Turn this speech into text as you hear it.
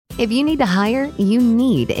If you need to hire, you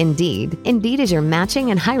need Indeed. Indeed is your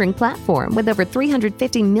matching and hiring platform with over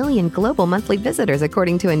 350 million global monthly visitors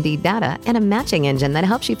according to Indeed data and a matching engine that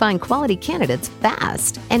helps you find quality candidates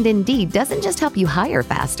fast. And Indeed doesn't just help you hire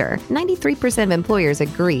faster. 93% of employers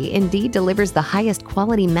agree Indeed delivers the highest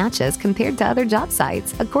quality matches compared to other job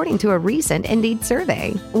sites, according to a recent Indeed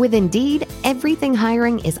survey. With Indeed, everything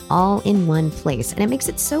hiring is all in one place, and it makes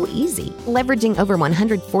it so easy. Leveraging over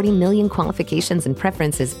 140 million qualifications and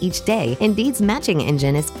preferences each day, Indeed's matching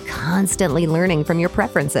engine is constantly learning from your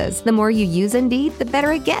preferences. The more you use Indeed, the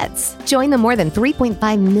better it gets. Join the more than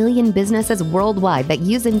 3.5 million businesses worldwide that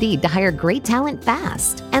use Indeed to hire great talent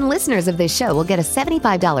fast. And listeners of this show will get a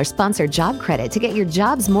 $75 sponsored job credit to get your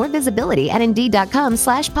jobs more visibility at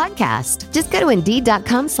Indeed.com/podcast. Just go to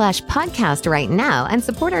Indeed.com/podcast right now and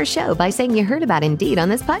support our show by saying you heard about Indeed on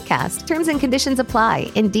this podcast. Terms and conditions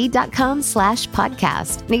apply.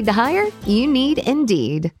 Indeed.com/podcast. Need to hire? You need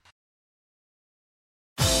Indeed.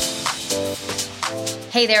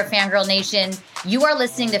 Hey there, Fangirl Nation. You are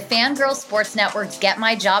listening to Fangirl Sports Network's Get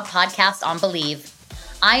My Job podcast on Believe.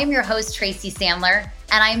 I am your host, Tracy Sandler,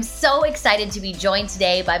 and I am so excited to be joined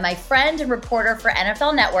today by my friend and reporter for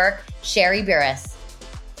NFL Network, Sherree Burruss.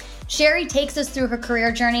 Sherree takes us through her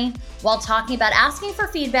career journey while talking about asking for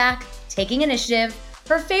feedback, taking initiative,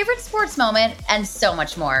 her favorite sports moment, and so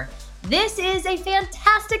much more. This is a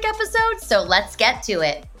fantastic episode, so let's get to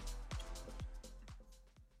it.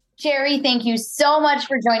 Sherree, thank you so much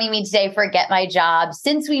for joining me today for Get My Job.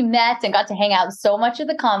 Since we met and got to hang out so much at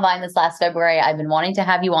the Combine this last February, I've been wanting to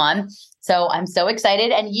have you on. So I'm so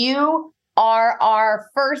excited. And you are our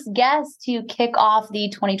first guest to kick off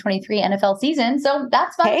the 2023 NFL season. So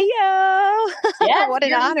that's fun. Hey, yo. Yes, what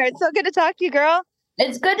an honor. It's so good to talk to you, girl.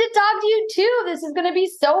 It's good to talk to you too. This is going to be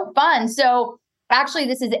so fun. So actually,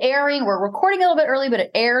 this is airing. We're recording a little bit early, but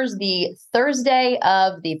it airs the Thursday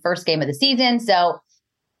of the first game of the season. So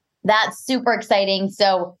that's super exciting.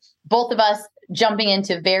 So both of us jumping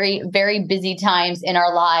into very, very busy times in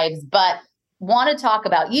our lives, but want to talk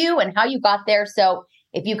about you and how you got there. So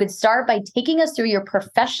if you could start by taking us through your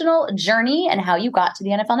professional journey and how you got to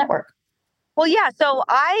the NFL Network. Well, yeah. So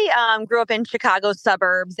I grew up in Chicago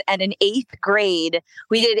suburbs, and in 8th grade,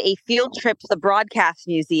 we did a field trip to the Broadcast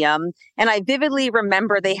Museum. And I vividly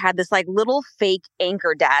remember they had this like little fake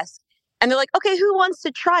anchor desk, and they're like, okay, who wants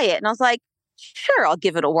to try it? And I was like, sure, I'll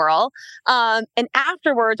give it a whirl. And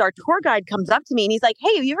afterwards, our tour guide comes up to me and he's like,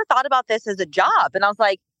 hey, have you ever thought about this as a job? And I was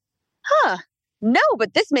like, no,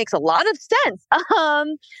 but this makes a lot of sense.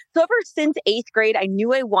 So ever since 8th grade, I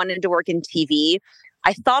knew I wanted to work in TV.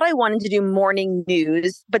 I thought I wanted to do morning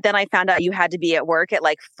news, but then I found out you had to be at work at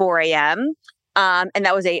like 4 a.m. And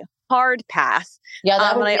that was a hard pass. Yeah,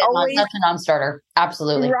 that would be such a non-starter.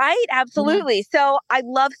 Absolutely. Right? Absolutely. Mm-hmm. So I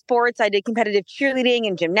love sports. I did competitive cheerleading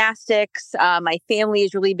and gymnastics. My family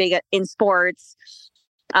is really big in sports.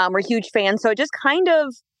 We're huge fans. So it just kind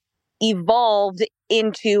of evolved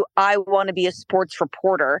into I want to be a sports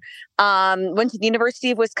reporter. Went to the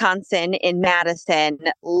University of Wisconsin in Madison.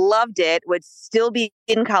 Loved it. Would still be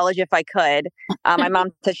in college if I could. My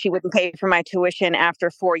mom said she wouldn't pay for my tuition after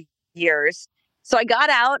 4 years. So I got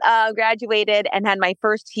out, graduated, and had my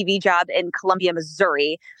first TV job in Columbia,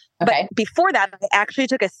 Missouri. Okay. But before that, I actually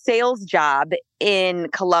took a sales job in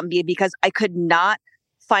Columbia because I could not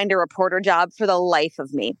find a reporter job for the life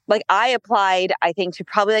of me. Like I applied, I think, to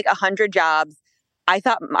probably like 100 jobs. I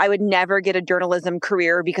thought I would never get a journalism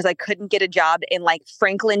career because I couldn't get a job in like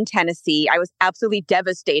Franklin, Tennessee. I was absolutely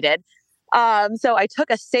devastated. So I took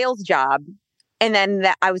a sales job. And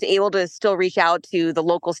then I was able to still reach out to the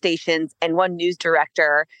local stations, and one news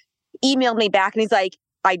director emailed me back and he's like,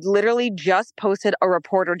 I literally just posted a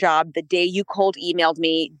reporter job the day you cold emailed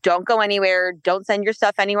me. Don't go anywhere. Don't send your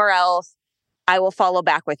stuff anywhere else. I will follow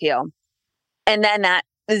back with you. And then that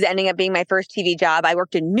is ending up being my first TV job. I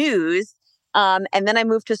worked in news, and then I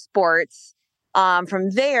moved to sports. From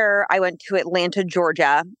there, I went to Atlanta,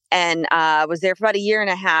 Georgia, and was there for about a year and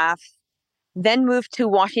a half. Then moved to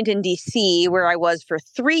Washington, D.C., where I was for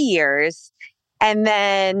 3 years. And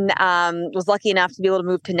then was lucky enough to be able to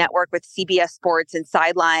move to network with CBS Sports and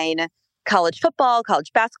sideline college football,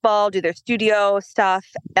 college basketball, do their studio stuff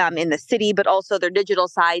in the city, but also their digital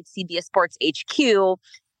side, CBS Sports HQ.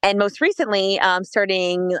 And most recently,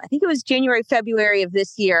 starting, I think it was January, February of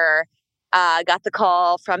this year, got the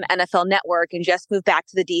call from NFL Network and just moved back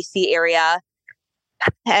to the D.C. area.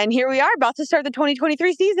 And here we are about to start the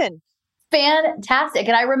 2023 season. Fantastic.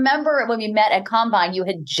 And I remember when we met at Combine, you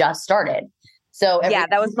had just started. So yeah,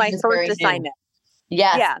 that was my first assignment.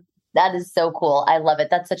 Yes. Yeah. That is so cool. I love it.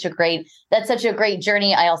 That's such a great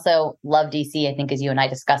journey. I also love DC. I think as you and I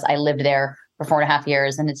discussed, I lived there for 4.5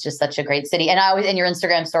 years. And it's just such a great city. And I always, in your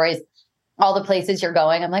Instagram stories, all the places you're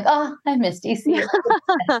going, I'm like, oh, I miss DC.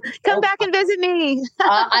 Come back and visit me.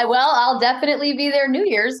 I will. I'll definitely be there New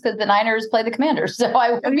Year's because the Niners play the Commanders. So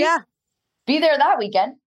I will be there that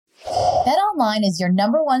weekend. BetOnline is your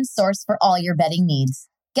number one source for all your betting needs.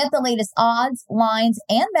 Get the latest odds, lines,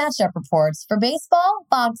 and matchup reports for baseball,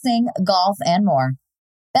 boxing, golf, and more.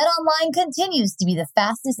 BetOnline continues to be the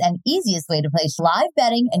fastest and easiest way to place live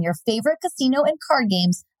betting and your favorite casino and card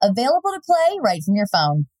games available to play right from your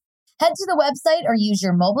phone. Head to the website or use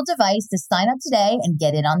your mobile device to sign up today and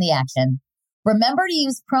get in on the action. Remember to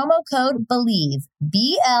use promo code BELIEVE,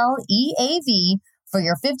 BLEAV, for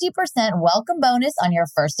your 50% welcome bonus on your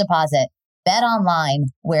first deposit. BetOnline,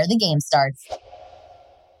 where the game starts.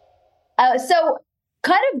 So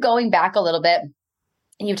kind of going back a little bit,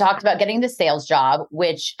 you talked about getting the sales job,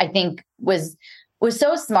 which I think was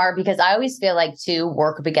so smart because I always feel like too,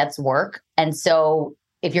 work begets work. And so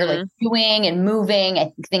if you're like doing and moving, I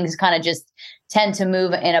think things kind of just tend to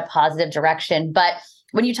move in a positive direction. But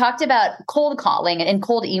when you talked about cold calling and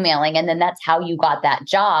cold emailing, and then that's how you got that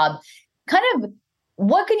job, kind of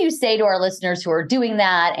what can you say to our listeners who are doing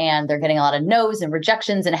that and they're getting a lot of no's and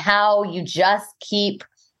rejections, and how you just keep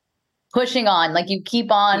pushing on, like you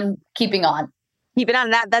keep on keeping on? Keep it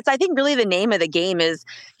on. That's, I think, really the name of the game is,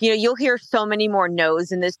 you'll hear so many more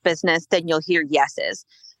no's in this business than you'll hear yeses.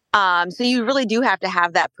 So you really do have to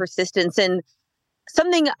have that persistence. And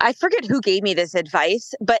something, I forget who gave me this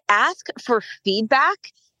advice, but ask for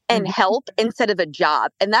feedback and help instead of a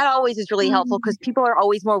job. And that always is really helpful because people are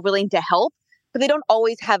always more willing to help, but they don't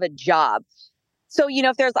always have a job. So,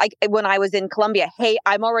 if there's like when I was in Colombia, hey,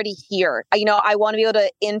 I'm already here. I want to be able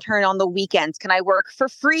to intern on the weekends. Can I work for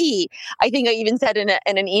free? I think I even said in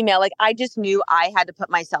an email, like, I just knew I had to put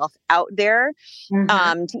myself out there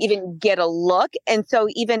to even get a look. And so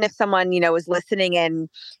even if someone, was listening and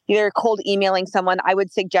they're cold emailing someone, I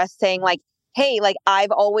would suggest saying like, hey, like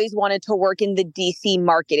I've always wanted to work in the DC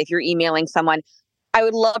market. If you're emailing someone, I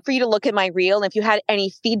would love for you to look at my reel. And if you had any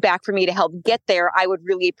feedback for me to help get there, I would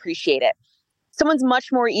really appreciate it. Someone's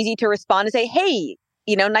much more easy to respond and say, hey,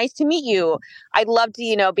 nice to meet you. I'd love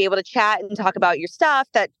to, be able to chat and talk about your stuff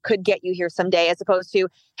that could get you here someday, as opposed to,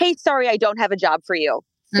 hey, sorry, I don't have a job for you.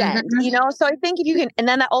 Send, So I think if you can, and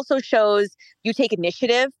then that also shows you take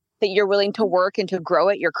initiative, that you're willing to work and to grow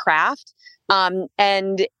at your craft.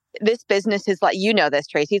 And this business is like, this,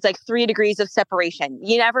 Tracy, it's like 3 degrees of separation.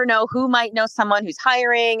 You never know who might know someone who's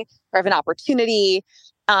hiring or have an opportunity.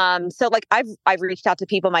 So like I've reached out to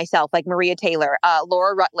people myself, like Maria Taylor,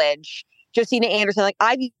 Laura Rutledge, Josina Anderson. Like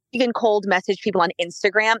I've even cold messaged people on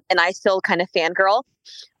Instagram, and I still kind of fangirl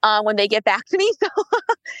when they get back to me. So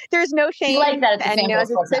there's no shame. Like that, and as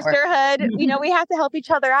a sisterhood, we have to help each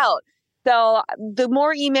other out. So the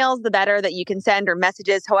more emails, the better that you can send, or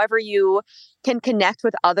messages, however you can connect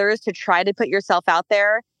with others to try to put yourself out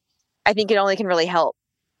there. I think it only can really help.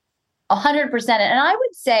 100%. And I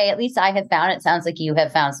would say, at least I have found, it sounds like you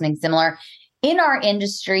have found something similar in our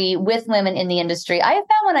industry with women in the industry. I have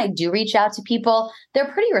found when I do reach out to people,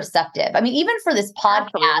 they're pretty receptive. I mean, even for this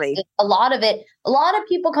podcast, a lot of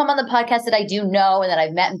people come on the podcast that I do know and that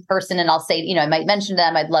I've met in person, and I'll say, I might mention to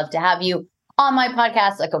them, I'd love to have you on my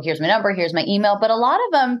podcast. Like, oh, here's my number, here's my email. But a lot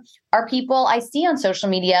of them are people I see on social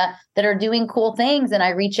media that are doing cool things, and I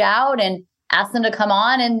reach out and ask them to come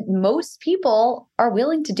on, and most people are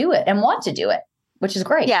willing to do it and want to do it, which is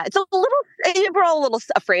great. Yeah, we're all a little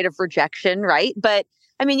afraid of rejection, right? But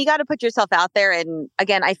I mean, you got to put yourself out there. And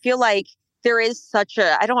again, I feel like there is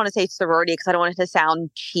I don't want to say sorority because I don't want it to sound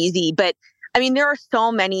cheesy, but I mean, there are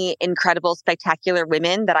so many incredible, spectacular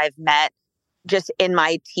women that I've met just in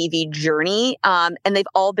my TV journey. And they've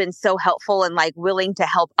all been so helpful and like willing to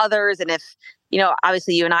help others. And if,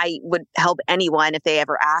 obviously you and I would help anyone if they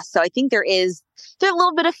ever asked. So I think there's a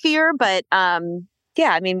little bit of fear, but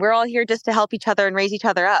yeah, I mean, we're all here just to help each other and raise each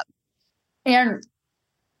other up. And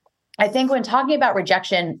I think when talking about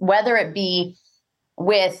rejection, whether it be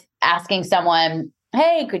with asking someone,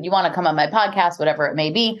 hey, could you want to come on my podcast, whatever it may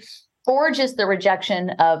be, or just the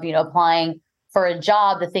rejection of, applying for a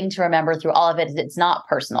job, the thing to remember through all of it is it's not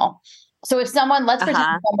personal. So if someone, let's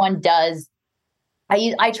pretend someone does,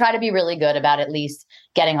 I try to be really good about at least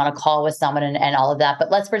getting on a call with someone and all of that. But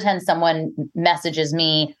let's pretend someone messages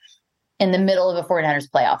me in the middle of a 49ers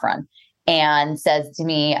playoff run and says to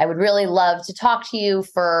me, I would really love to talk to you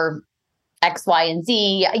for X, Y, and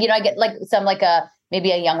Z. I get like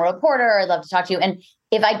maybe a young reporter. I'd love to talk to you. And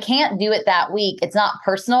if I can't do it that week, it's not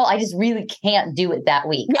personal. I just really can't do it that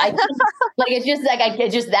week. It's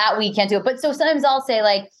just that week can't do it. But so sometimes I'll say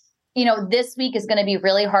like, this week is going to be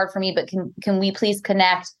really hard for me, but can we please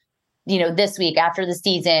connect this week after the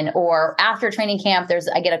season or after training camp,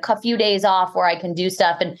 I get a few days off where I can do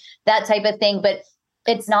stuff and that type of thing. But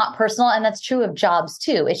it's not personal. And that's true of jobs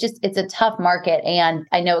too. It's a tough market. And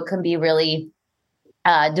I know it can be really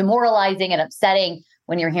demoralizing and upsetting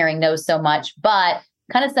when you're hearing no so much, but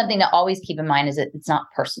kind of something to always keep in mind is that it's not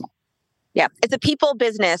personal. Yeah. It's a people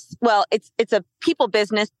business. Well, it's a people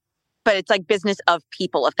business, but it's like business of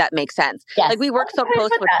people, if that makes sense. Yes. Like we work so close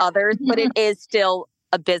with others, but it is still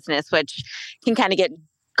a business, which can kind of get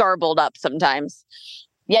garbled up sometimes.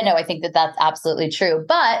 Yeah, no, I think that that's absolutely true.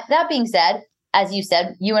 But that being said, as you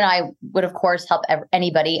said, you and I would, of course, help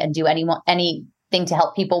anybody and do anything to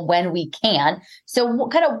help people when we can. So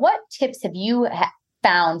what tips have you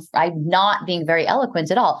found? I'm not being very eloquent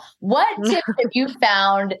at all. What tips have you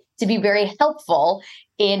found to be very helpful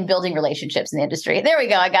in building relationships in the industry? There we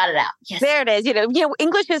go. I got it out. Yes. There it is.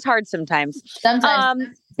 English is hard sometimes.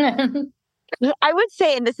 Sometimes. I would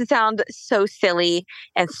say, and this sounds so silly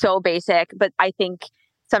and so basic, but I think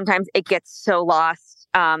sometimes it gets so lost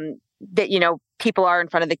that, people are in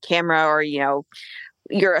front of the camera or,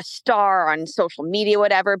 you're a star on social media,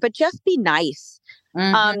 whatever, but just be nice.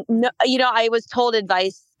 No, I was told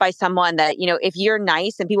advice by someone that, if you're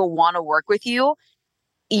nice and people want to work with you,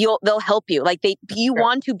 they'll help you. Like you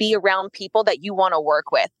want to be around people that you want to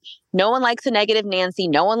work with. No one likes a negative Nancy.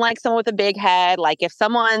 No one likes someone with a big head. Like if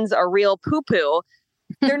someone's a real poo-poo,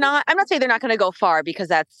 I'm not saying they're not going to go far because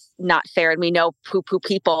that's not fair. And we know poo-poo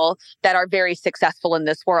people that are very successful in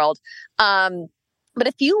this world. But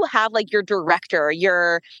if you have like your director,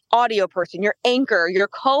 your audio person, your anchor, your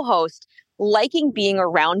co-host, liking being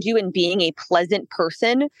around you and being a pleasant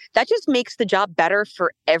person, that just makes the job better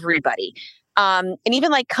for everybody. And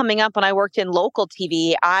even like coming up when I worked in local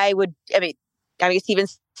TV, I guess even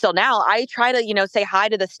still now, I try to, say hi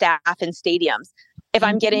to the staff in stadiums. If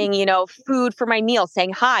I'm getting, food for my meal,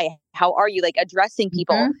 saying hi, how are you? Like addressing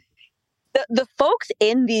people. Mm-hmm. The folks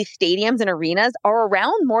in these stadiums and arenas are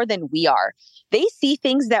around more than we are. They see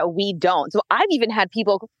things that we don't. So I've even had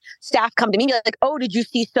staff come to me like, oh, did you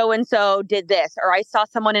see so-and-so did this? Or I saw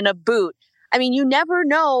someone in a boot. I mean, you never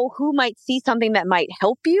know who might see something that might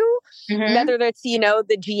help you, whether it's, the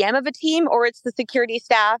GM of a team or it's the security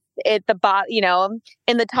staff at the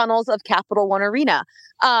in the tunnels of Capital One Arena.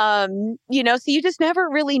 So you just never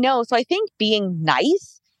really know. So I think being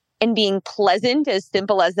nice and being pleasant, as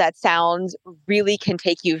simple as that sounds, really can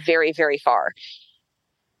take you very, very far.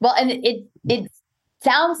 Well, and it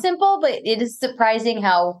sounds simple, but it is surprising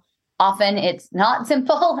how often it's not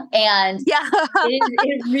simple. And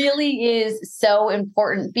it really is so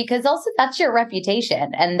important because also that's your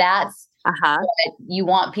reputation. And that's what you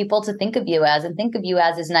want people to think of you as and think of you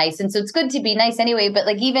as nice. And so it's good to be nice anyway. But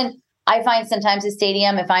like even I find sometimes a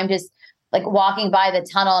stadium, if I'm just like walking by the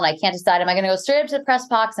tunnel and I can't decide, am I going to go straight up to the press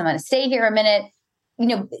box? I'm going to stay here a minute.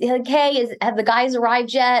 Like, hey, have the guys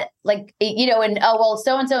arrived yet? Like, and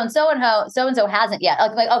so-and-so hasn't yet.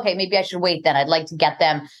 Like, okay, maybe I should wait then. I'd like to get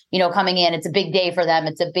them, coming in. It's a big day for them.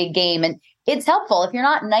 It's a big game. And it's helpful. If you're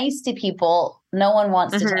not nice to people, no one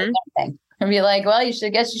wants to tell you anything. And be like, well, you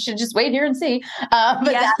should just wait here and see.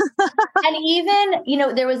 And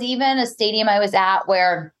even, there was even a stadium I was at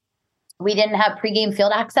where we didn't have pregame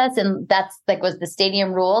field access. And that's was the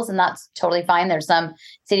stadium rules. And that's totally fine. There's some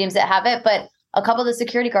stadiums that have it, but a couple of the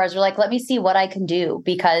security guards were like, let me see what I can do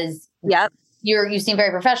because you seem very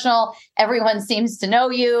professional. Everyone seems to know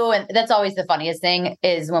you. And that's always the funniest thing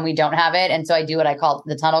is when we don't have it. And so I do what I call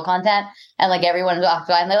the tunnel content. And like everyone walks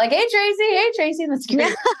by and they're like, hey, Tracy. And the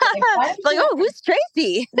security like, oh, who's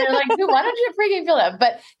Tracy? They're like, why don't you freaking fill up?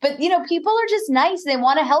 But people are just nice. They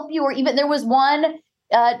want to help you. Or even there was one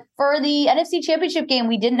for the NFC Championship game,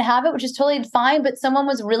 we didn't have it, which is totally fine. But someone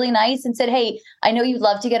was really nice and said, hey, I know you'd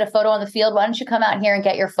love to get a photo on the field. Why don't you come out here and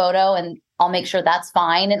get your photo? And I'll make sure that's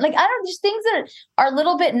fine. And just things that are a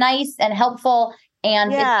little bit nice and helpful.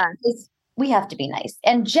 And we have to be nice.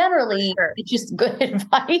 And generally, it's just good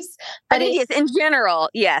advice. But it is in general,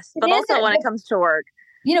 yes. But also when it comes to work.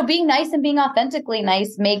 Being nice and being authentically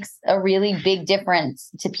nice makes a really big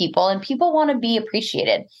difference to people. And people want to be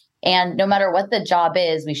appreciated. And no matter what the job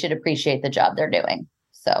is, we should appreciate the job they're doing.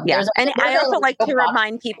 So and I also like to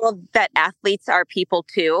remind people that athletes are people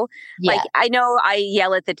too. Yeah. Like I know I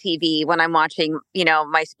yell at the TV when I'm watching,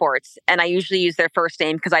 my sports, and I usually use their first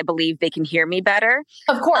name because I believe they can hear me better.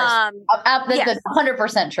 Of course, that's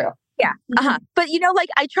 100% true. Yeah. But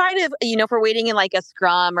I try to, if we're waiting in like a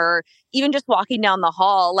scrum or even just walking down the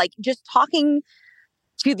hall, like just talking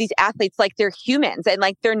to these athletes like they're humans and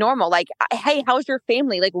like they're normal. Like, hey, how's your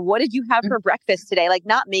family? Like, what did you have for breakfast today? Like,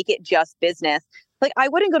 not make it just business. Like, I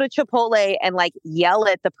wouldn't go to Chipotle and like yell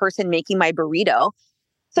at the person making my burrito.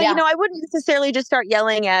 So, I wouldn't necessarily just start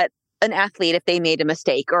yelling at an athlete if they made a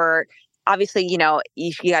mistake, or obviously, you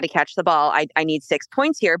got to catch the ball. I need 6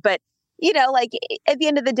 points here. But, like at the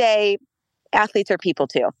end of the day, athletes are people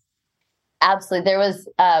too. Absolutely. There was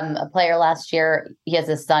a player last year. He has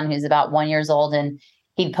a son who's about 1 year old, and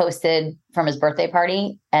he posted from his birthday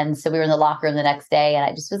party. And so we were in the locker room the next day, and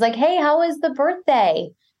I just was like, "Hey, how was the birthday?"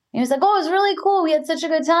 And he was like, "Oh, it was really cool. We had such a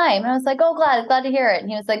good time." And I was like, "Oh, glad to hear it." And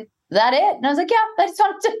he was like, "Is that it?" And I was like, "Yeah, I just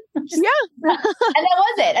wanted to." And that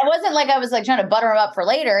was it. It wasn't like I was like trying to butter him up for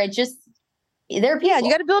later. It just, they're people. Yeah,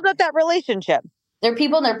 you got to build up that relationship. They're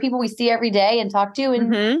people, and they're people we see every day and talk to.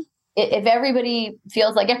 And if everybody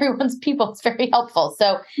feels like everyone's people, it's very helpful.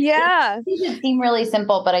 So these seem really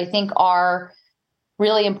simple, but I think are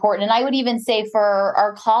really important. And I would even say for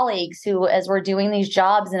our colleagues who, as we're doing these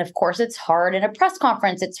jobs, and of course it's hard in a press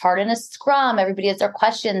conference, it's hard in a scrum, everybody has their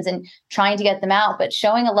questions and trying to get them out, but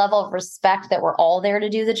showing a level of respect that we're all there to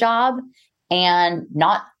do the job and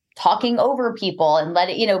not talking over people, and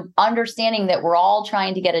understanding that we're all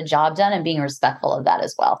trying to get a job done and being respectful of that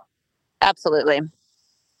as well. Absolutely.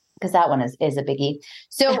 Because that one is a biggie.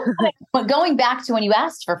 So going back to when you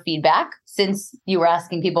asked for feedback, since you were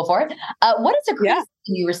asking people for it, what is a criticism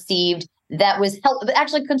you received that was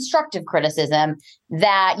actually constructive criticism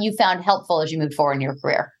that you found helpful as you moved forward in your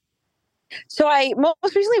career? So I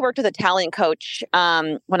most recently worked with a talent coach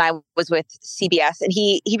when I was with CBS, and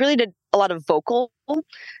he really did a lot of vocal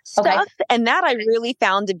stuff. And that I really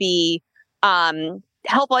found to be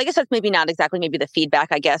helpful. I guess that's maybe not exactly maybe the feedback,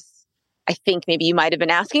 I think maybe you might have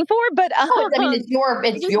been asking for, but it's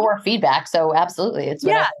your feedback. So absolutely. It's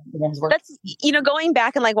that's, going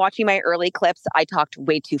back and like watching my early clips, I talked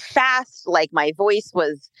way too fast. Like my voice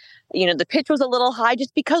was, the pitch was a little high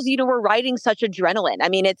just because, we're riding such adrenaline. I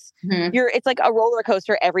mean, it's like a roller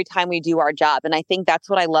coaster every time we do our job. And I think that's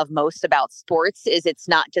what I love most about sports is it's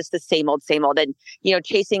not just the same old, and,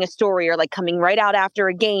 chasing a story or like coming right out after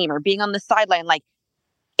a game or being on the sideline. Like,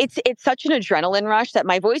 it's such an adrenaline rush that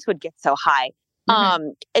my voice would get so high.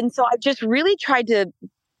 And so I just really tried to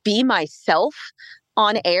be myself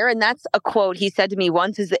on air. And that's a quote he said to me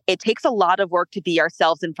once, is that it takes a lot of work to be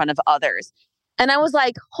ourselves in front of others. And I was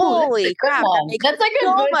like, holy crap. That's like a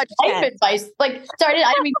good life advice. Like, sorry,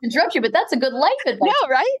 I didn't mean to interrupt you, but that's a good life advice. No,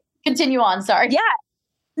 right? Continue on. Sorry. Yeah.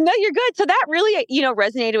 No, you're good. So that really,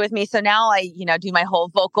 resonated with me. So now I, do my whole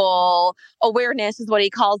vocal awareness is what he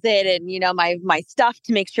calls it. And, my stuff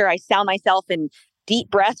to make sure I sound myself in deep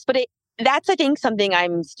breaths. But that's, I think, something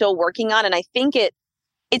I'm still working on. And I think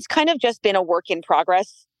it's kind of just been a work in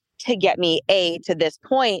progress to get me to this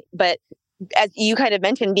point. But as you kind of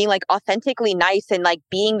mentioned, being like authentically nice and like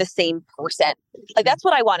being the same person, like that's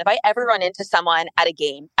what I want. If I ever run into someone at a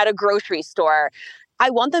game, at a grocery store, I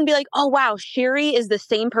want them to be like, oh, wow, Sherree is the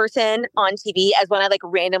same person on TV as when I like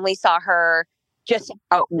randomly saw her just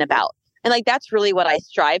out and about. And like, that's really what I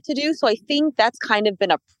strive to do. So I think that's kind of been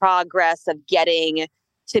a progress of getting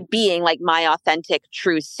to being like my authentic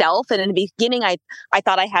true self. And in the beginning, I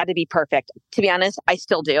thought I had to be perfect. To be honest, I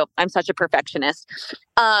still do. I'm such a perfectionist.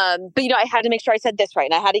 But, I had to make sure I said this right.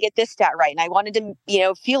 And I had to get this stat right. And I wanted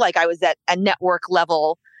to, feel like I was at a network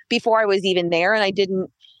level before I was even there. And I didn't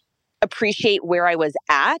appreciate where I was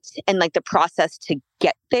at and like the process to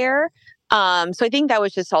get there. So I think that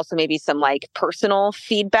was just also maybe some like personal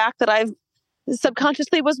feedback that I've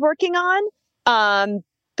subconsciously was working on.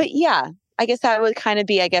 But yeah, I guess that would kind of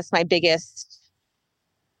be, my biggest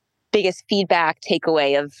feedback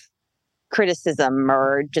takeaway of criticism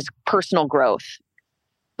or just personal growth.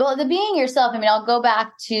 Well, the being yourself, I'll go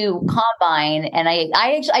back to Combine, and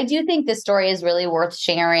I do think this story is really worth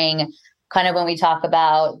sharing kind of when we talk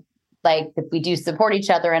about like if we do support each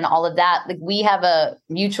other and all of that. Like we have a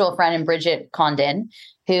mutual friend in Bridget Condon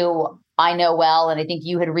who I know well. And I think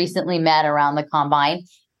you had recently met around the Combine.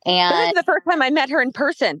 And this is the first time I met her in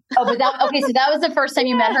person. So that was the first time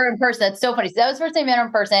you met her in person. That's so funny. So that was the first time you met her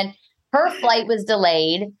in person. Her flight was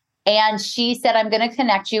delayed. And she said, I'm going to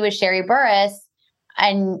connect you with Sherree Burruss.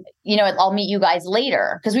 And, I'll meet you guys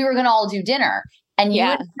later. Because we were going to all do dinner. And you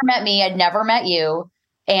had never met me. I'd never met you.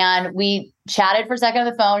 And we chatted for a second on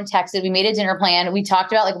the phone, texted, we made a dinner plan. We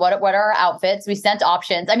talked about like what are our outfits. We sent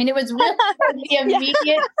options. It was really the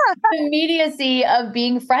immediacy of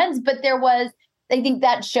being friends. But there was, I think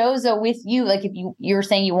that shows with you, like if you're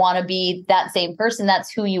saying you want to be that same person,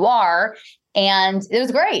 that's who you are. And it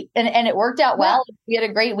was great. And it worked out well. Yeah. We had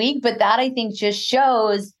a great week. But that I think just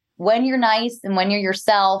shows when you're nice and when you're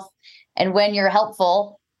yourself and when you're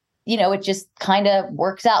helpful, it just kind of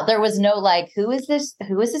works out. There was no like, who is this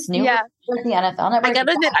new? Yeah. The NFL network? I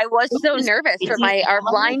gotta admit, I was so nervous for our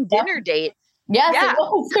blind dinner date. Yes, yeah. It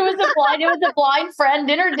was a blind friend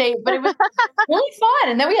dinner date, but it was really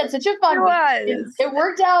fun. And then we had such a fun week. It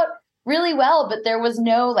worked out really well, but there was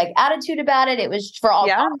no like attitude about it. It was for all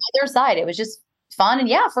on either side. It was just fun. And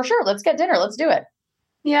yeah, for sure. Let's get dinner. Let's do it.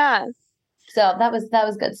 Yeah. So that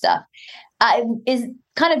was good stuff. Is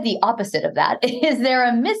kind of the opposite of that. Is there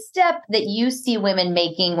a misstep that you see women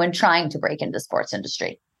making when trying to break into the sports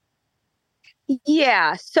industry?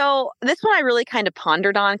 Yeah. So this one I really kind of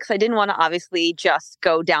pondered on because I didn't want to obviously just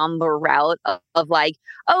go down the route of like,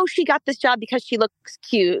 oh, she got this job because she looks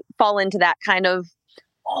cute, fall into that kind of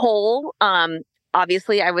hole.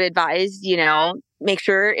 Obviously, I would advise, make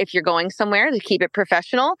sure if you're going somewhere to keep it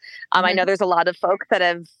professional. I know there's a lot of folks that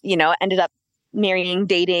have, ended up marrying,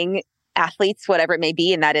 dating athletes, whatever it may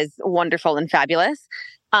be. And that is wonderful and fabulous.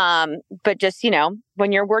 But just,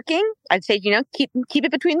 when you're working, I'd say, keep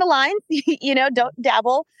it between the lines, don't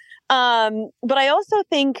dabble. But I also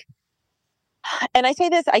think, and I say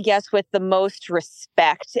this, I guess, with the most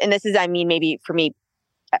respect, and this is, maybe for me,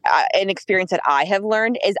 an experience that I have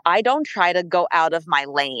learned is I don't try to go out of my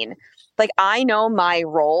lane. Like I know my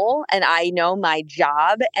role and I know my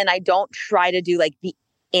job and I don't try to do like the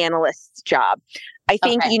analyst's job. I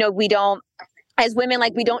think, we don't, as women,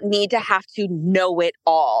 like we don't need to have to know it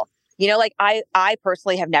all. Like I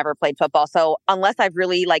personally have never played football. So unless I've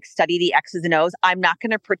really like studied the X's and O's, I'm not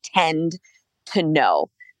going to pretend to know.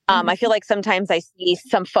 I feel like sometimes I see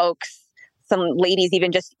some folks, some ladies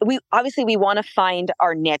even just, we want to find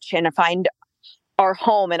our niche and find our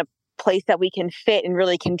home and a place that we can fit and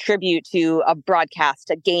really contribute to a broadcast,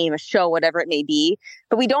 a game, a show, whatever it may be.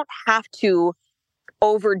 But we don't have to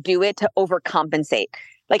overdo it to overcompensate.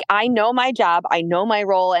 Like I know my job, I know my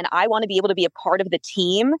role, and I want to be able to be a part of the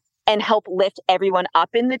team and help lift everyone up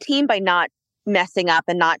in the team by not messing up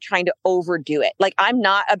and not trying to overdo it. Like I'm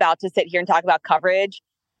not about to sit here and talk about coverage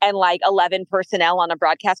and like 11 personnel on a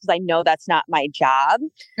broadcast because I know that's not my job.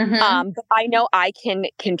 But I know I can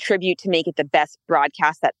contribute to make it the best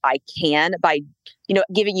broadcast that I can by,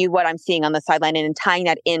 giving you what I'm seeing on the sideline and tying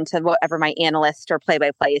that into whatever my analyst or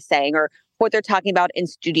play-by-play is saying or what they're talking about in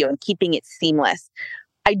studio and keeping it seamless.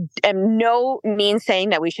 I am no means saying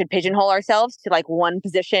that we should pigeonhole ourselves to like one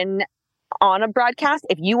position on a broadcast.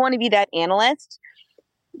 If you want to be that analyst,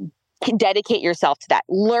 dedicate yourself to that.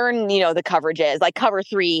 Learn, the coverages, like cover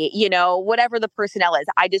 3, whatever the personnel is.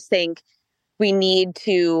 I just think we need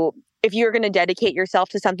to, if you're going to dedicate yourself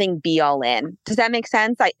to something, be all in. Does that make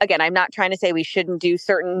sense? I'm not trying to say we shouldn't do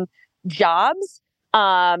certain jobs,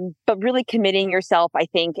 but really committing yourself, I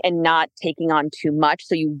think, and not taking on too much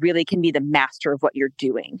so you really can be the master of what you're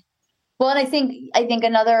doing. Well, and I think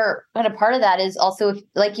another kind of part of that is also, if,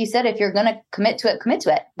 like you said, if you're going to commit to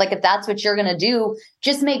it. Like if that's what you're going to do,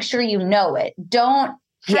 just make sure you know it. Don't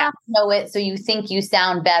have to know it so you think you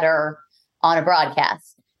sound better on a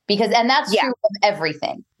broadcast. And that's true of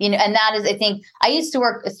everything, and that is, I think, I used to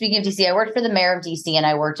work, speaking of DC, I worked for the mayor of DC and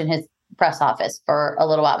I worked in his press office for a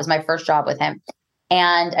little while. It was my first job with him.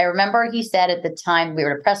 And I remember he said at the time we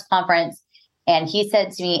were at a press conference, and he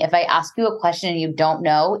said to me, if I ask you a question and you don't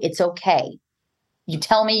know, it's okay. You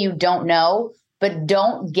tell me you don't know, but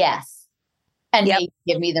don't guess and maybe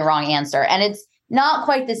give me the wrong answer. And it's not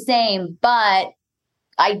quite the same, but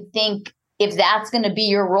I think if that's going to be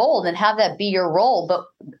your role, then have that be your role. But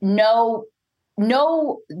know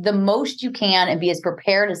the most you can and be as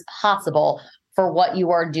prepared as possible for what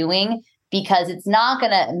you are doing, because it's not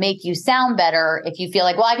going to make you sound better if you feel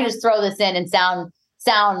like, well, I can just throw this in and sound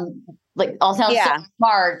like I'll sound so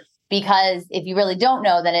smart, because if you really don't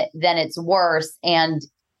know, then it's worse. And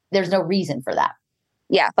there's no reason for that.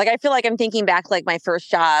 Yeah. Like, I feel like I'm thinking back, like my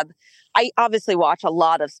first job, I obviously watch a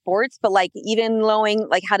lot of sports, but like even knowing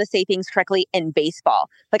like how to say things correctly in baseball,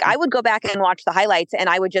 like I would go back and watch the highlights and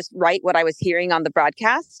I would just write what I was hearing on the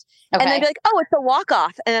broadcast. Okay. And they'd be like, oh, it's a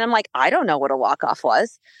walk-off. And then I'm like, I don't know what a walk-off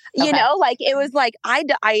was. Okay. Like it was like, I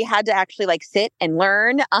had to actually like sit and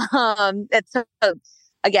learn. It's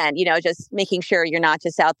again, just making sure you're not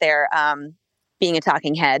just out there being a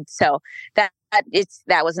talking head. So that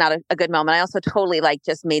was not a good moment. I also totally like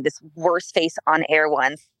just made this worst face on air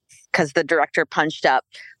once because the director punched up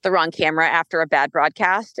the wrong camera after a bad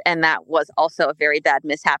broadcast. And that was also a very bad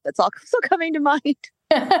mishap. That's all still coming to mind.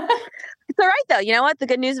 It's all right, though. You know what? The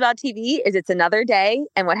good news about TV is it's another day.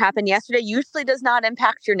 And what happened yesterday usually does not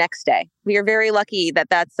impact your next day. We are very lucky that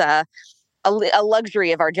that's a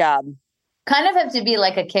luxury of our job. Kind of have to be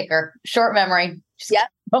like a kicker. Short memory. Yep,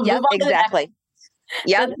 exactly.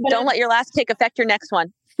 Yep. Don't let your last kick affect your next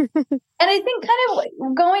one. And I think kind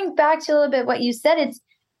of going back to a little bit what you said,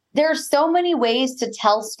 there are so many ways to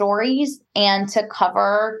tell stories and to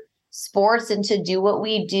cover sports and to do what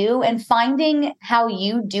we do, and finding how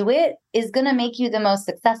you do it is going to make you the most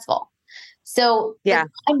successful. So yeah,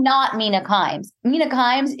 I'm not Mina Kimes. Mina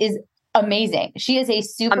Kimes is amazing. She is a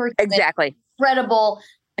super exactly incredible.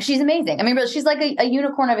 She's amazing. I mean, really, she's like a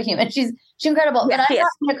unicorn of a human. She's incredible. Yeah, but I'm not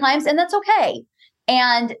Mina Kimes, and that's okay.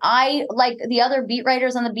 And I, like the other beat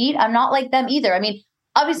writers on the beat, I'm not like them either. I mean,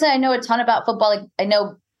 obviously I know a ton about football. Like I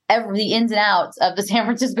know the ins and outs of the San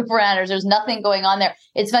Francisco 49ers. There's nothing going on there.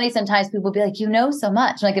 It's funny. Sometimes people will be like, you know so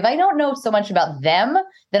much. Like if I don't know so much about them,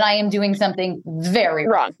 then I am doing something very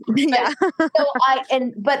wrong. Yeah.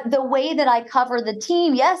 But the way that I cover the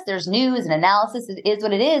team, yes, there's news and analysis. It is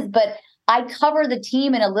what it is, but I cover the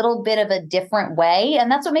team in a little bit of a different way.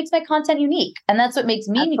 And that's what makes my content unique. And that's what makes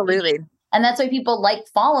me unique. And that's why people like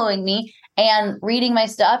following me and reading my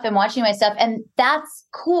stuff and watching my stuff. And that's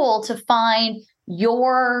cool to find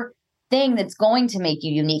your thing that's going to make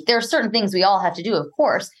you unique. There are certain things we all have to do, of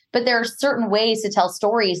course, but there are certain ways to tell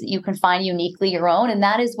stories that you can find uniquely your own. And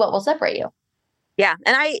that is what will separate you. Yeah.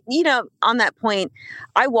 And on that point,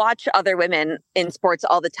 I watch other women in sports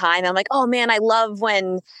all the time. I'm like, oh man, I love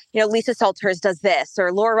when, Lisa Salters does this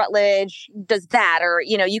or Laura Rutledge does that, or,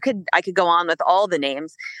 I could go on with all the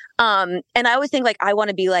names. And I always think like, I want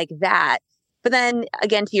to be like that. But then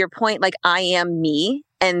again, to your point, like I am me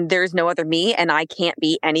and there's no other me and I can't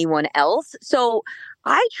be anyone else. So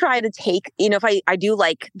I try to take, if I do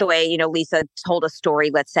like the way, Lisa told a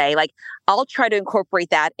story, let's say, like I'll try to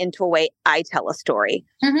incorporate that into a way I tell a story.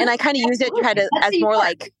 Mm-hmm. And I kind of use it as more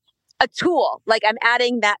like a tool. Like I'm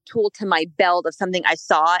adding that tool to my belt of something I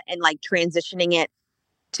saw and like transitioning it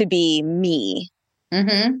to be me.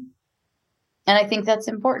 Mm-hmm. And I think that's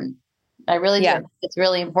important. I really do. It's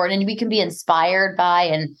really important. And we can be inspired by,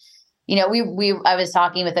 and, I was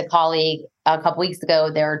talking with a colleague a couple weeks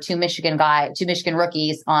ago. There are two Michigan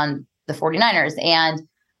rookies on the 49ers. And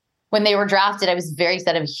when they were drafted, I was very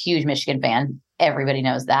excited. I'm a huge Michigan fan. Everybody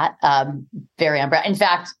knows that. Very unproud. In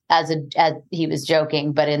fact, as he was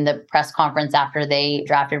joking, but in the press conference after they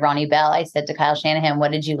drafted Ronnie Bell, I said to Kyle Shanahan,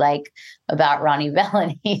 "What did you like about Ronnie Bell?"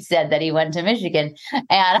 And he said that he went to Michigan. And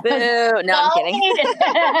I'm kidding.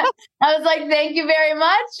 I was like, "Thank you very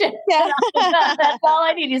much." Yeah. That's all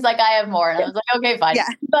I need. He's like, "I have more," and I was like, "Okay, fine." Yeah.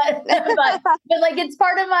 But like, it's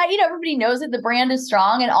part of my. Everybody knows that the brand is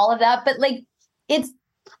strong and all of that. But like,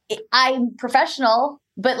 I'm professional.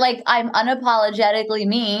 But like, I'm unapologetically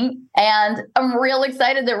me. And I'm real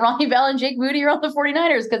excited that Ronnie Bell and Jake Moody are on the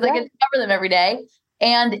 49ers because I get to cover them every day.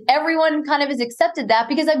 And everyone kind of has accepted that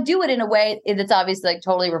because I do it in a way that's obviously like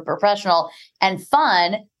totally professional and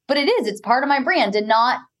fun. But it's part of my brand, and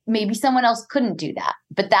not maybe someone else couldn't do that.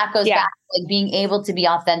 But that goes back to like being able to be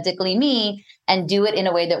authentically me and do it in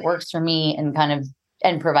a way that works for me and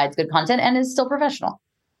provides good content and is still professional.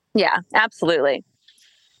 Yeah, absolutely.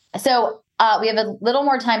 So we have a little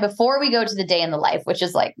more time before we go to the day in the life, which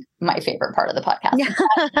is like my favorite part of the podcast.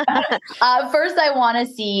 Yeah. First, I want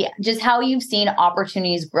to see just how you've seen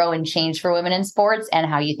opportunities grow and change for women in sports and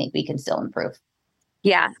how you think we can still improve.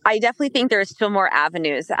 Yeah, I definitely think there's still more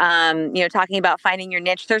avenues. Talking about finding your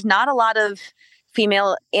niche, there's not a lot of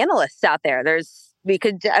female analysts out there. We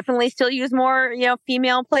could definitely still use more,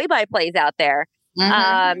 female play-by-plays out there.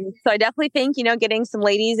 Mm-hmm. So I definitely think, getting some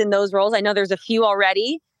ladies in those roles. I know there's a few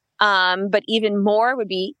already. But even more would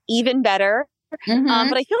be even better. Mm-hmm.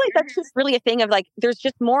 But I feel like that's just really a thing of like, there's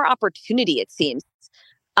just more opportunity, it seems.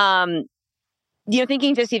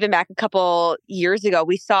 Thinking just even back a couple years ago,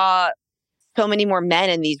 we saw so many more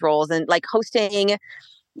men in these roles and like hosting,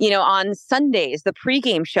 on Sundays, the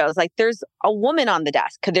pregame shows, like there's a woman on the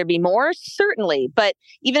desk. Could there be more? Certainly. But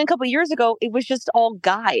even a couple years ago, it was just all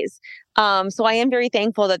guys. So I am very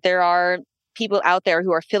thankful that there are people out there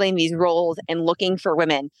who are filling these roles and looking for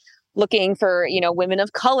women, looking for, women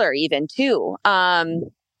of color even too. So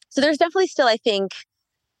there's definitely still, I think,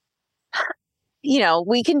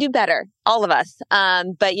 we can do better, all of us.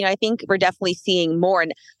 But, I think we're definitely seeing more.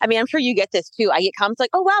 And I mean, I'm sure you get this too. I get comments like,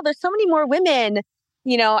 oh, wow, there's so many more women,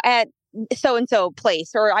 at so-and-so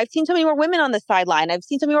place, or I've seen so many more women on the sideline. I've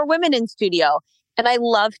seen so many more women in studio. And I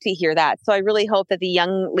love to hear that. So I really hope that the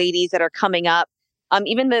young ladies that are coming up,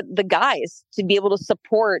 even the guys, to be able to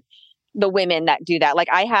support the women that do that. Like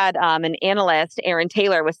I had an analyst, Aaron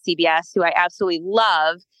Taylor with CBS, who I absolutely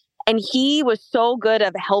love. And he was so good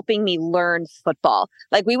at helping me learn football.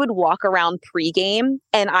 Like we would walk around pregame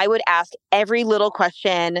and I would ask every little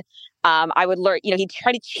question. I would learn, he'd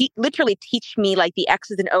try to literally teach me like the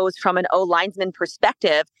X's and O's from an O linesman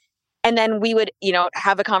perspective. And then we would,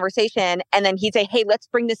 have a conversation and then he'd say, hey, let's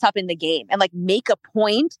bring this up in the game and like make a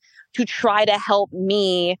point to try to help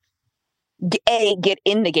me, A, get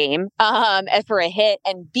in the game and for a hit,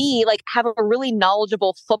 and B, like have a really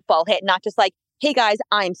knowledgeable football hit, not just like, hey guys,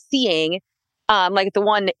 I'm seeing, like the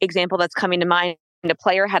one example that's coming to mind, a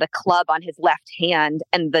player had a club on his left hand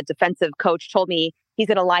and the defensive coach told me he's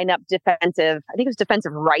going to line up defensive, I think it was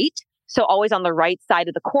defensive right. So always on the right side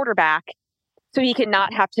of the quarterback. So he could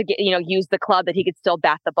not have to use the club, that he could still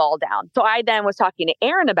bat the ball down. So I then was talking to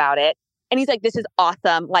Aaron about it. And he's like, this is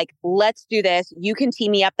awesome. Like, let's do this. You can tee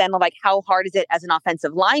me up then. Like, how hard is it as an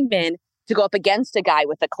offensive lineman to go up against a guy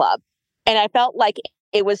with a club? And I felt like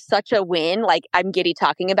it was such a win. Like, I'm giddy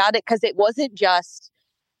talking about it because it wasn't just,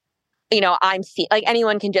 I'm seeing, like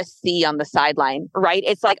anyone can just see on the sideline, right?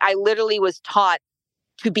 It's like I literally was taught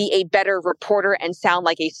to be a better reporter and sound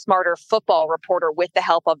like a smarter football reporter with the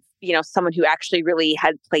help of, someone who actually really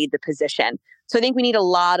had played the position. So I think we need a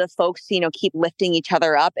lot of folks, keep lifting each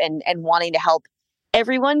other up and wanting to help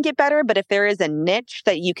everyone get better. But if there is a niche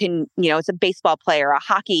that you can, it's a baseball player, a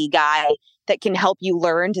hockey guy that can help you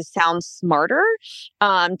learn to sound smarter,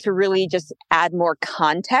 to really just add more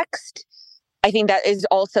context, I think that is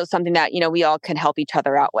also something that, we all can help each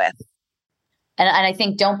other out with. And I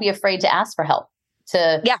think don't be afraid to ask for help,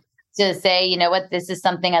 to say, you know what, this is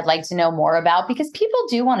something I'd like to know more about, because people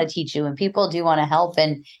do want to teach you and people do want to help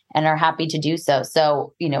and are happy to do so.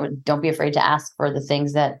 So, don't be afraid to ask for the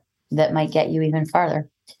things that might get you even farther.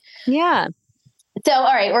 Yeah. So,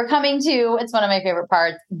 all right, we're coming to, it's one of my favorite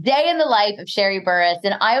parts, day in the life of Sherree Burruss.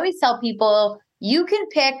 And I always tell people, you can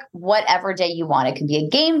pick whatever day you want. It could be a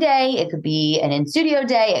game day. It could be an in-studio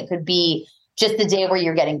day. It could be just the day where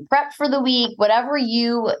you're getting prepped for the week, whatever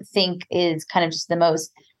you think is kind of just the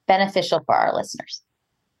most beneficial for our listeners.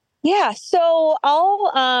 Yeah. So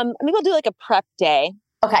maybe I'll do like a prep day.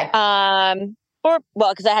 Okay.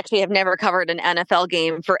 Because I actually have never covered an NFL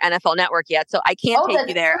game for NFL Network yet, so I can't take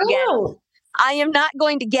you there. Again, I am not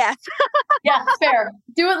going to guess. Yeah, fair.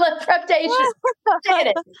 Do it like prep day.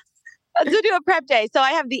 Let's do a prep day. So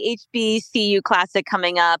I have the HBCU Classic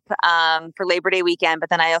coming up for Labor Day weekend, but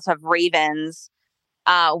then I also have Ravens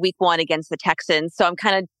week 1 against the Texans. So I'm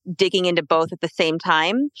kind of digging into both at the same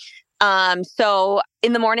time. So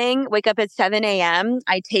in the morning, wake up at 7 a.m.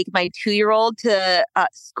 I take my 2-year-old to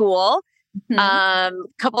school.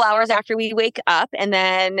 Couple hours after we wake up, and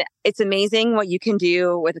then it's amazing what you can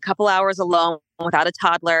do with a couple hours alone without a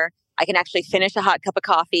toddler. I can actually finish a hot cup of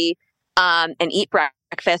coffee and eat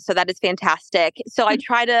breakfast. So that is fantastic. So I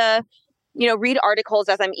try to, read articles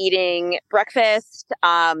as I'm eating breakfast,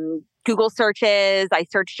 Google searches. I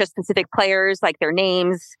search just specific players, like their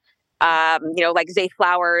names, like Zay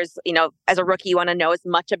Flowers, as a rookie, you want to know as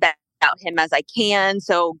much about him as I can.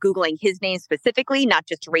 So Googling his name specifically, not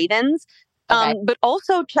just Ravens, but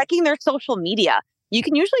also checking their social media. You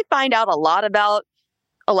can usually find out a lot about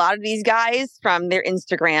a lot of these guys from their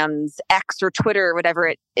Instagrams, X or Twitter, whatever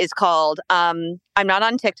it is called. I'm not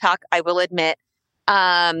on TikTok, I will admit.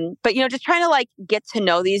 But, just trying to like get to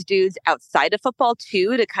know these dudes outside of football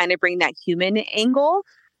too, to kind of bring that human angle.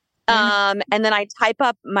 And then I type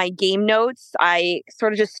up my game notes. I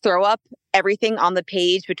sort of just throw up everything on the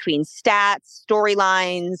page between stats,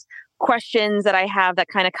 storylines, questions that I have that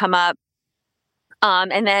kind of come up.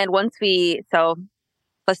 And then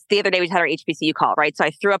the other day we had our HBCU call, right? So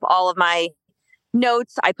I threw up all of my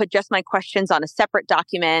notes. I put just my questions on a separate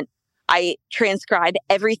document. I transcribe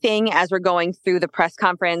everything as we're going through the press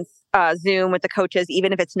conference, Zoom with the coaches,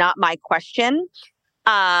 even if it's not my question.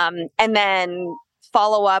 And then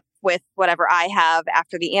follow up with whatever I have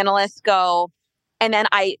after the analysts go. And then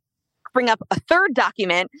I bring up a third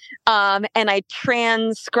document and I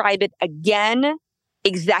transcribe it again,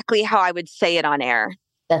 exactly how I would say it on air.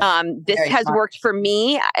 This has worked for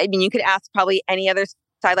me. I mean, you could ask probably any other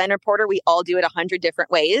sideline reporter. We all do it 100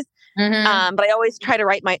 different ways. But I always try to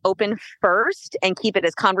write my open first and keep it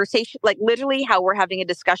as conversation, like literally how we're having a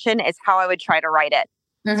discussion is how I would try to write it.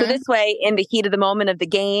 So this way, in the heat of the moment of the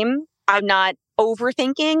game, I'm not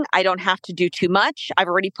overthinking. I don't have to do too much. I've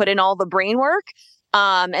already put in all the brain work.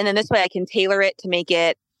 And then this way I can tailor it to make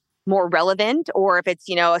it more relevant. Or if it's,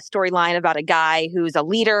 a storyline about a guy who's a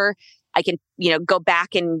leader, I can, go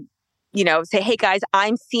back and, say, hey guys,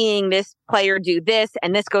 I'm seeing this player do this.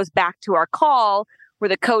 And this goes back to our call where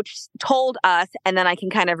the coach told us, and then I can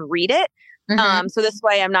kind of read it. So this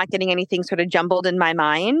way I'm not getting anything sort of jumbled in my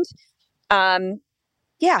mind. So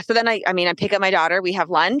then I pick up my daughter, we have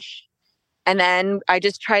lunch, and then I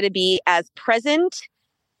just try to be as present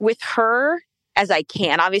with her as I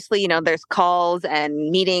can. Obviously, there's calls and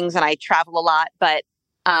meetings and I travel a lot, but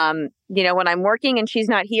when I'm working and she's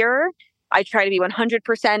not here, I try to be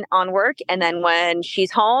 100% on work. And then when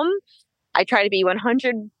she's home, I try to be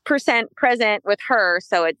 100% present with her.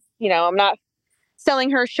 So it's, I'm not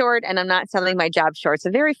selling her short and I'm not selling my job short. It's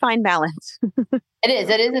a very fine balance. It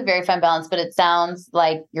is a very fine balance, but it sounds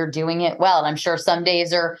like you're doing it well. And I'm sure some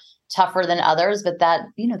days are tougher than others, but that,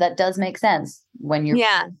 that does make sense. When you're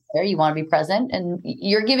there, you want to be present and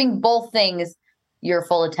you're giving both things your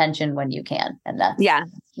full attention when you can. And that's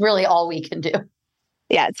really all we can do.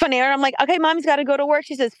 Yeah, it's funny. I'm like, okay, Mom's got to go to work.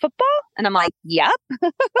 She says, football? And I'm like, yep.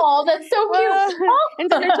 Oh, that's so cute.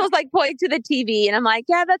 And so Rachel's like pointing to the TV. And I'm like,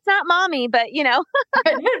 yeah, that's not Mommy, but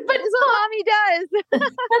but it's what Mommy does.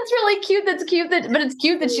 That's really cute. That's cute. But it's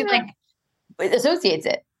cute that she like associates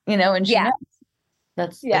it, and she knows.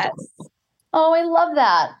 That's adorable. Oh, I love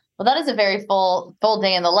that. Well, that is a very full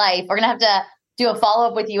day in the life. We're going to have to do a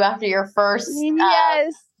follow-up with you after your first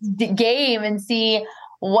game and see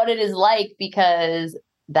what it is like, because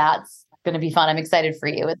that's going to be fun. I'm excited for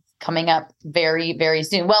you. It's coming up very, very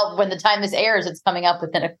soon. Well, when the time this airs, it's coming up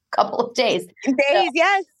within a couple of days.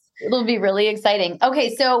 Yes. It'll be really exciting.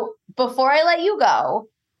 Okay. So before I let you go,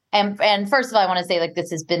 and first of all, I want to say like,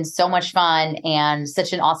 this has been so much fun and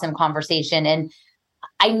such an awesome conversation. And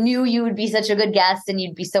I knew you would be such a good guest and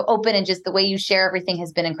you'd be so open, and just the way you share everything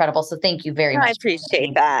has been incredible. So thank you very much. I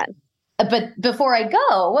appreciate that. But before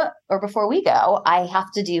we go, I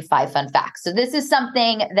have to do 5 fun facts. So this is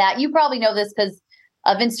something that you probably know this because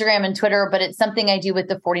of Instagram and Twitter, but it's something I do with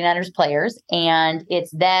the 49ers players. And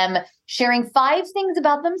it's them sharing 5 things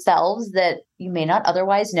about themselves that you may not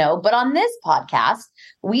otherwise know. But on this podcast,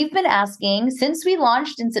 we've been asking, since we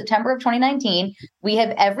launched in September of 2019, we have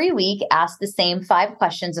every week asked the same 5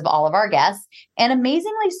 questions of all of our guests. And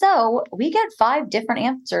amazingly so, we get 5 different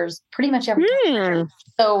answers pretty much every time.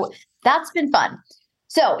 So that's been fun.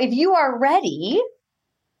 So if you are ready,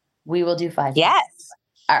 we will do 5. Yes.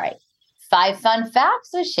 All right. 5 fun facts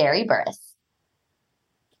with Sherree Burruss.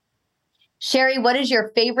 Sherree, what is your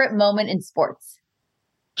favorite moment in sports?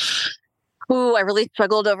 Ooh, I really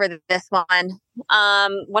struggled over this one.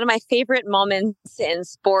 One of my favorite moments in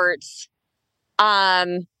sports,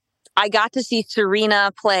 I got to see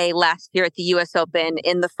Serena play last year at the US Open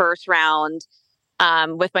in the first round.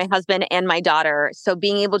 With my husband and my daughter. So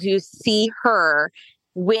being able to see her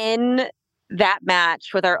win that match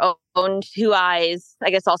with our own 2 eyes,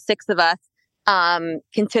 I guess all 6 of us,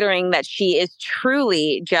 considering that she is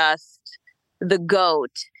truly just the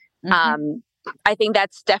GOAT. I think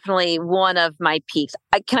that's definitely one of my peaks.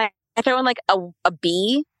 Can I throw in like a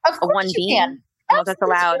B? Of course a 1B? You can. I don't know if that's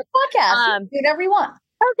allowed. It's your podcast. Do whatever you want.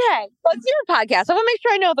 Okay. Well, it's your podcast. I want to make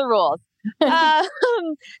sure I know the rules.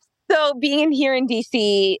 So being here in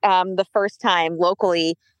DC the first time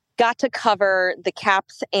locally, got to cover the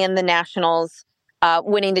Caps and the Nationals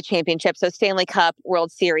winning the championship. So Stanley Cup,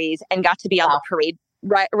 World Series, and got to be on the parade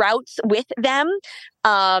routes with them.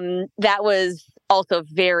 That was also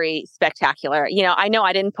very spectacular. I know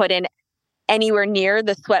I didn't put in anywhere near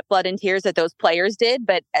the sweat, blood, and tears that those players did.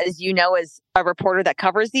 But as you know, as a reporter that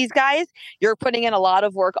covers these guys, you're putting in a lot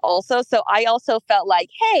of work also. So I also felt like,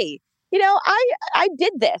 hey, I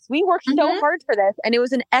did this. We worked so hard for this. And it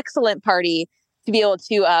was an excellent party to be able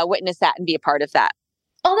to witness that and be a part of that.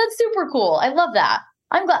 Oh, that's super cool. I love that.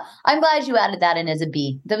 I'm glad you added that in as a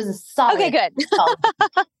B. That was a solid. Okay, good.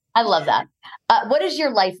 I love that. What is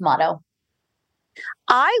your life motto?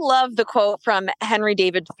 I love the quote from Henry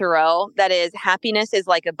David Thoreau that is, happiness is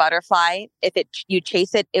like a butterfly. If you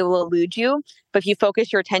chase it, it will elude you. But if you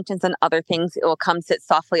focus your attentions on other things, it will come sit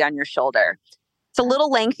softly on your shoulder. It's a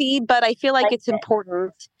little lengthy, but I feel like it's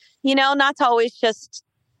important, not to always just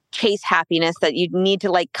chase happiness, that you need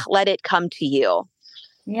to let it come to you.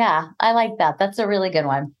 Yeah, I like that. That's a really good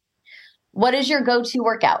one. What is your go-to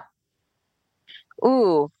workout?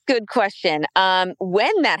 Ooh, good question.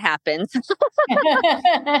 When that happens,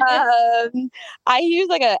 I use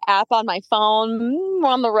like an app on my phone. We're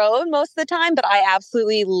on the road most of the time, but I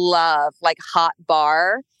absolutely love like hot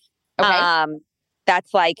bar. Okay.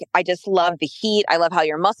 That's like, I just love the heat. I love how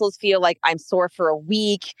your muscles feel. Like I'm sore for a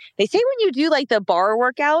week. They say when you do like the bar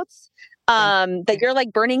workouts, that you're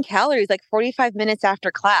like burning calories like 45 minutes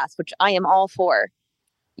after class, which I am all for.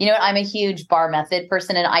 You know what? I'm a huge bar method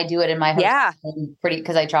person, and I do it in my home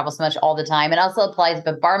because I travel so much all the time. And also applies,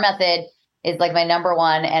 but bar method is like my number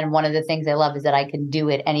one. And one of the things I love is that I can do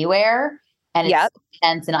it anywhere. And it's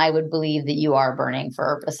intense, and I would believe that you are burning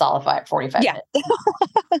for a solid 45 minutes.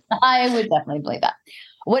 I would definitely believe that.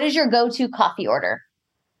 What is your go-to coffee order?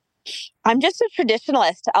 I'm just a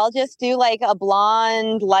traditionalist. I'll just do like a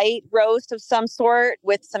blonde light roast of some sort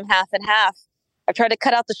with some half and half. I try to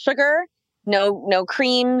cut out the sugar, no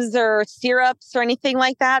creams or syrups or anything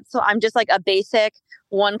like that. So I'm just like a basic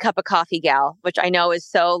 1 cup of coffee gal, which I know is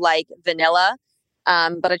so like vanilla.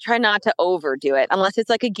 But I try not to overdo it unless it's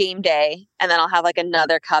like a game day. And then I'll have like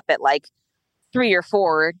another cup at like 3 or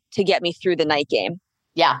 4 to get me through the night game.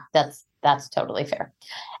 Yeah, that's totally fair.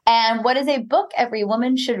 And what is a book every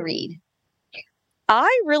woman should read?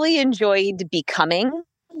 I really enjoyed Becoming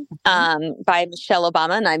by Michelle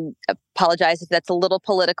Obama. And I apologize if that's a little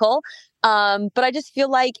political. But I just feel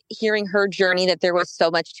like hearing her journey, that there was so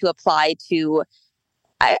much to apply to,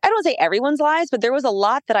 I don't say everyone's lives, but there was a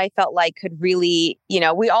lot that I felt like could really,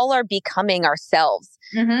 we all are becoming ourselves.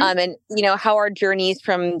 And, how our journeys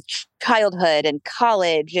from childhood and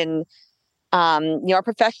college and, our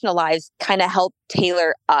professional lives kind of help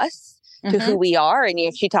tailor us to who we are. And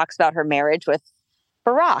she talks about her marriage with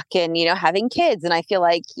Burruss and, having kids. And I feel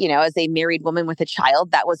like, as a married woman with a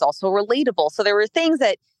child, that was also relatable. So there were things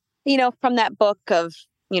that, from that book of,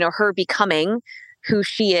 her becoming who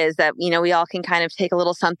she is, that, we all can kind of take a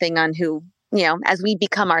little something on who, as we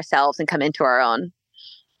become ourselves and come into our own.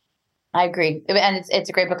 I agree. And it's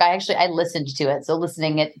a great book. I listened to it. So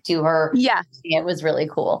listening it to her, it was really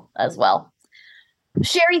cool as well.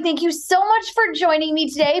 Sherree, thank you so much for joining me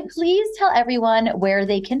today. Please tell everyone where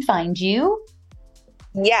they can find you.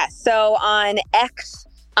 Yes. So on X,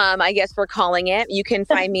 I guess we're calling it, you can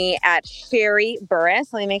find me at Sherree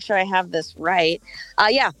Burruss. Let me make sure I have this right.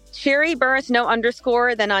 Sherree Burruss, no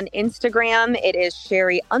underscore. Then on Instagram, it is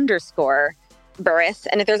Sherree_Burruss.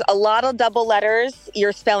 And if there's a lot of double letters,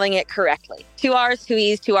 you're spelling it correctly. 2 R's, 2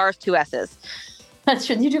 E's, 2 R's, 2 S's. That's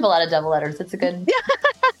true. You do have a lot of double letters. That's a good,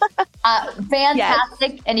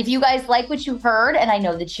 fantastic. Yes. And if you guys like what you heard, and I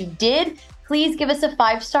know that you did, please give us a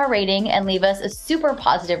 5-star rating and leave us a super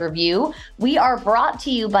positive review. We are brought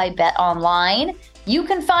to you by Bet Online. You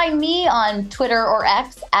can find me on Twitter or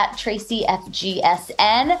X at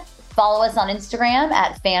TracyFGSN. Follow us on Instagram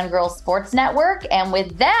at Fangirl Sports Network. And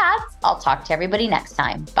with that, I'll talk to everybody next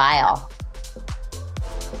time. Bye all.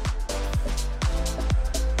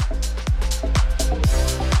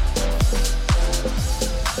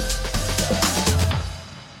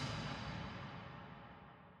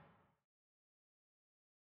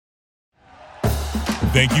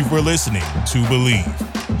 Thank you for listening to Believe.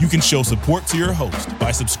 You can show support to your host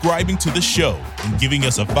by subscribing to the show and giving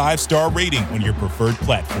us a 5-star rating on your preferred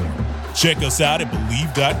platform. Check us out at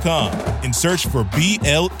Believe.com and search for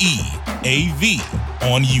BLEAV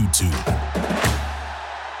on YouTube.